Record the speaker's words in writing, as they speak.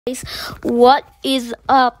Guys, what is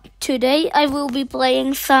up? Today I will be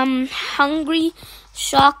playing some Hungry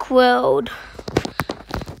Shark World.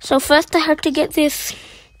 So first I have to get this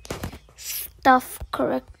stuff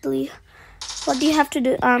correctly. What do you have to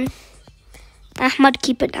do? Ahmad,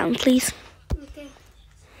 keep it down, please. Okay.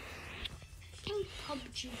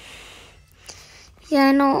 PUBG.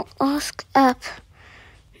 Yeah, no, ask app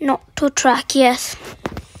not to track, yes.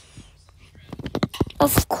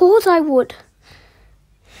 Of course I would.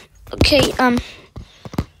 Okay, I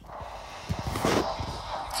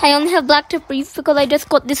only have Black Tip Reef because I just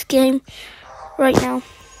got this game right now.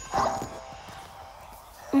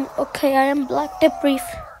 Okay, I am Black Tip Reef.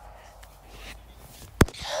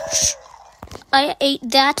 I ate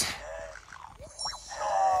that.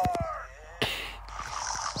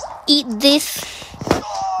 Eat this.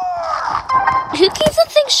 Who keeps a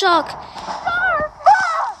thing shark?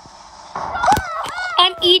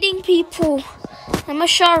 I'm eating people. I'm a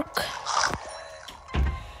shark.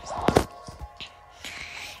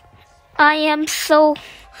 I'm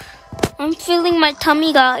filling my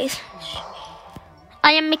tummy, guys.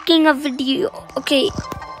 I am making a video. Okay.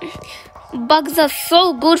 Bugs are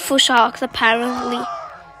so good for sharks, apparently.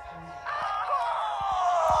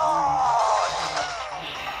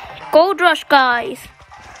 Gold Rush, guys.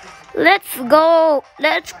 Let's go.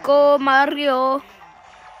 Let's go, Mario.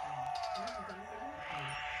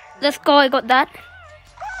 Let's go. I got that.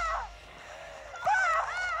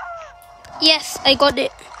 Yes, I got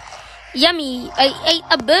it. Yummy. I ate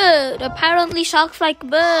a bird. Apparently sharks like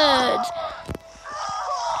birds.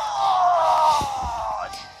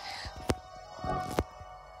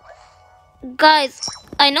 Guys,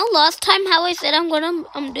 I know last time how I said I'm gonna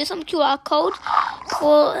do some QR code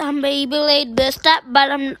for Beyblade Burst app, but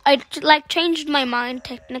I changed my mind.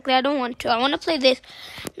 Technically, I don't want to. I want to play this.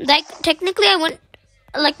 Technically, I want,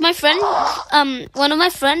 my friend, one of my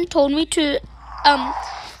friends told me to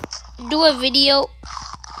do a video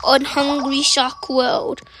on Hungry Shark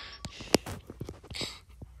World.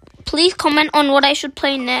 Please comment on what I should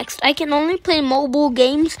play next. I can only play mobile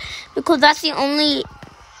games because that's the only.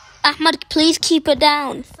 Ahmad, please keep it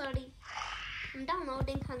down. Sorry. I'm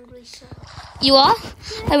downloading Hungry Shark. You are?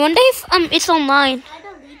 I wonder if it's online. I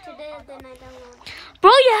deleted it, then I downloaded it.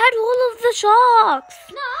 Bro, you had all of the sharks.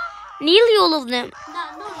 No. Nearly all of them. No,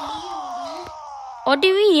 not nearly. What do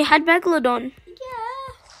you mean? You had Megalodon.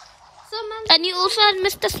 Yeah. And you also had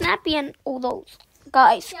Mr. Snappy and all those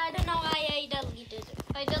guys. Yeah, I don't know why I deleted it.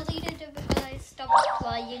 I deleted it because I stopped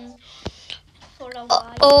playing for a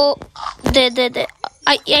while. There.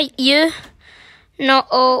 You.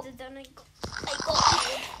 No, Then I got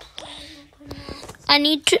I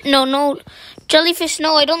need to. No. Jellyfish,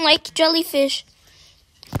 no, I don't like jellyfish.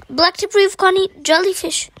 Black Tip Reef can't eat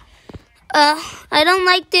jellyfish. I don't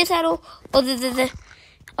like this at all. There.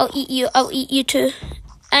 I'll eat you too.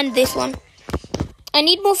 And this one. I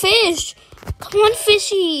need more fish. Come on,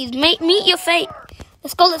 fishies. Meet your fate.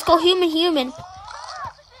 Let's go, human.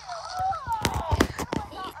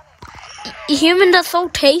 Humans are so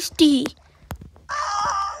tasty.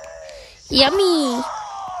 Yummy.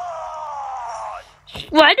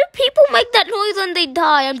 Why do people make that noise when they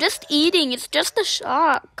die? I'm just eating. It's just a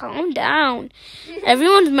shark. Calm down.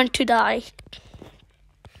 Everyone's meant to die.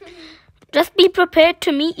 Just be prepared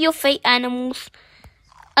to meet your fate, animals.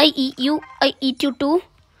 I eat you. I eat you too.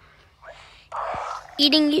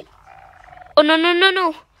 Eating you. Oh,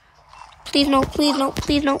 no. Please no.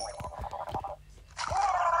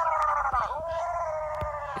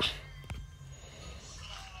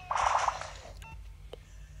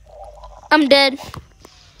 I'm dead.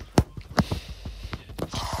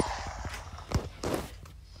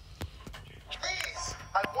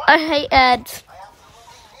 I hate ads.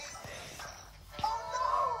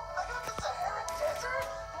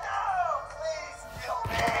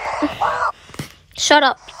 Shut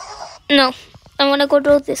up. No, I want to go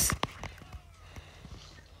do this.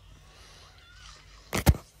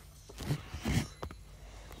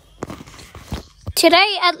 Should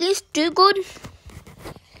I at least do good?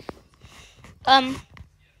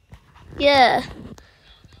 Yeah.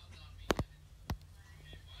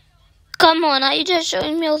 Come on, are you just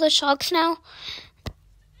showing me all the sharks now?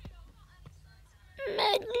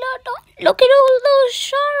 Megalodon, look at all those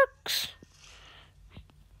sharks.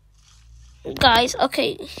 Guys,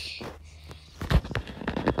 okay.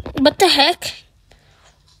 What the heck?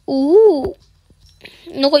 Ooh.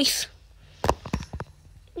 Noise.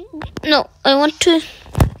 No, I want to.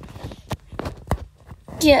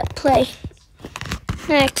 Yeah, play.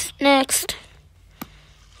 Next.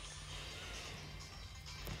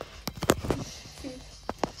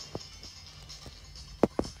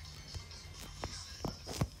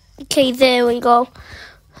 Okay, there we go.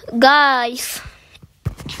 Guys,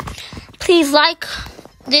 please like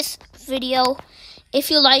this video if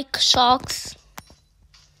you like sharks.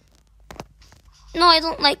 No, I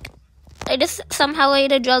don't like... I just somehow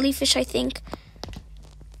ate a jellyfish, I think.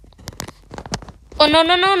 Oh,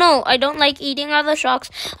 no. I don't like eating other sharks.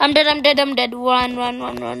 I'm dead. Run.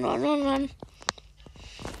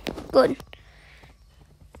 Good.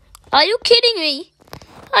 Are you kidding me?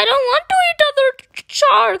 I don't want to eat other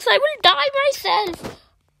sharks. I will die myself.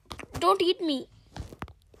 Don't eat me.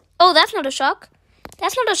 Oh, that's not a shark.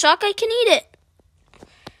 That's not a shark. I can eat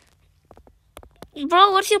it.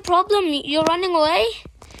 Bro, what's your problem? You're running away?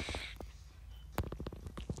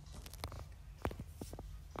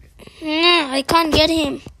 Nah, I can't get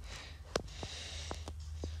him.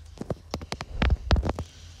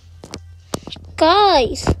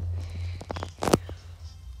 Guys.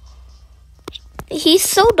 He's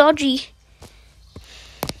so dodgy.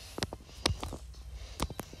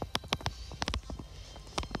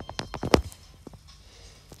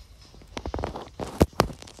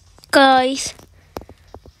 Guys.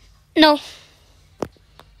 No.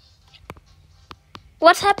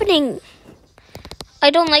 What's happening? I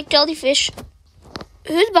don't like jellyfish.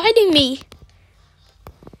 Who's biting me?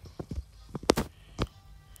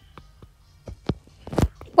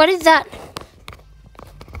 What is that?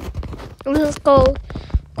 Let's go.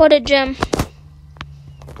 Got a gem.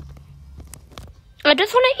 I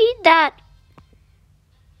just want to eat that.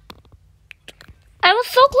 I was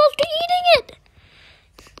so close to eating it.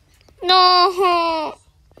 No.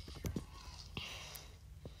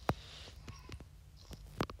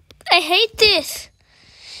 I hate this.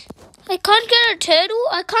 I can't get a turtle.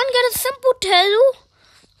 I can't get a simple turtle.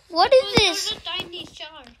 What is this? A tiny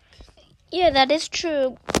shark. Yeah, that is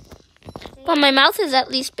true. But my mouth is at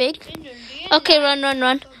least big. Okay, run.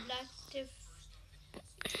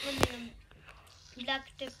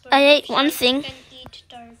 I ate one thing. Can eat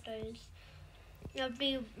turtles.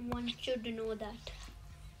 Everyone should know that.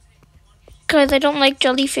 Because I don't like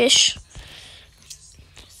jellyfish.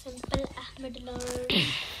 Simple Ahmed learn.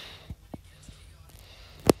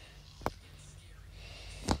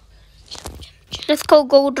 Let's go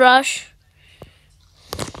Gold Rush.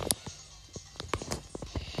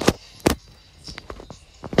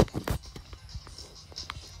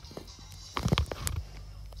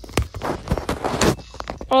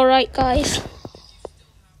 Alright, guys.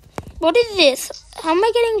 What is this? How am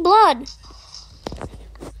I getting blood?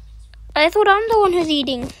 I thought I'm the one who's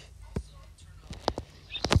eating.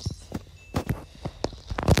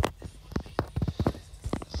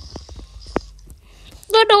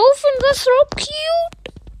 The dolphins are so cute.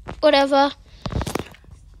 Whatever.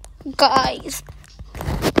 Guys,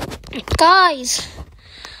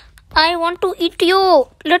 I want to eat you,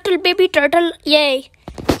 little baby turtle. Yay.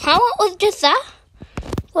 How was just that?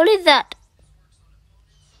 What is that?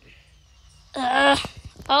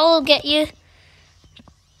 I'll get you.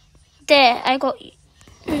 There, I got you.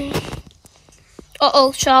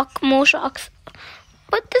 Uh-oh, shark, more sharks.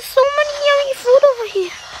 But there's so many yummy food over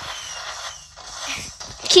here.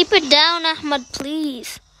 Keep it down, Ahmed,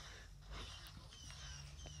 please.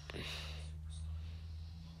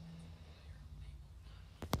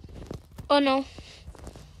 Oh no.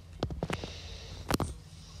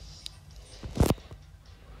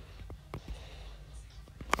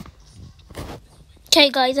 Okay,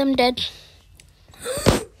 guys, I'm dead.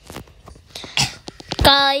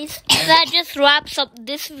 Guys, that just wraps up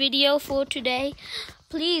this video for today.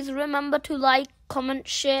 Please remember to like, comment,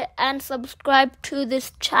 share, and subscribe to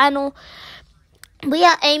this channel. We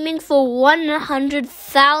are aiming for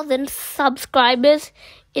 100,000 subscribers.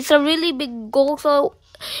 It's a really big goal, so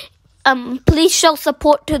please show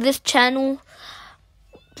support to this channel.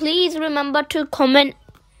 Please remember to comment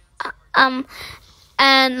and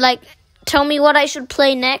tell me what I should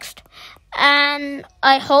play next. And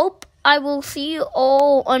I hope I will see you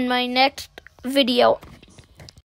all on my next video.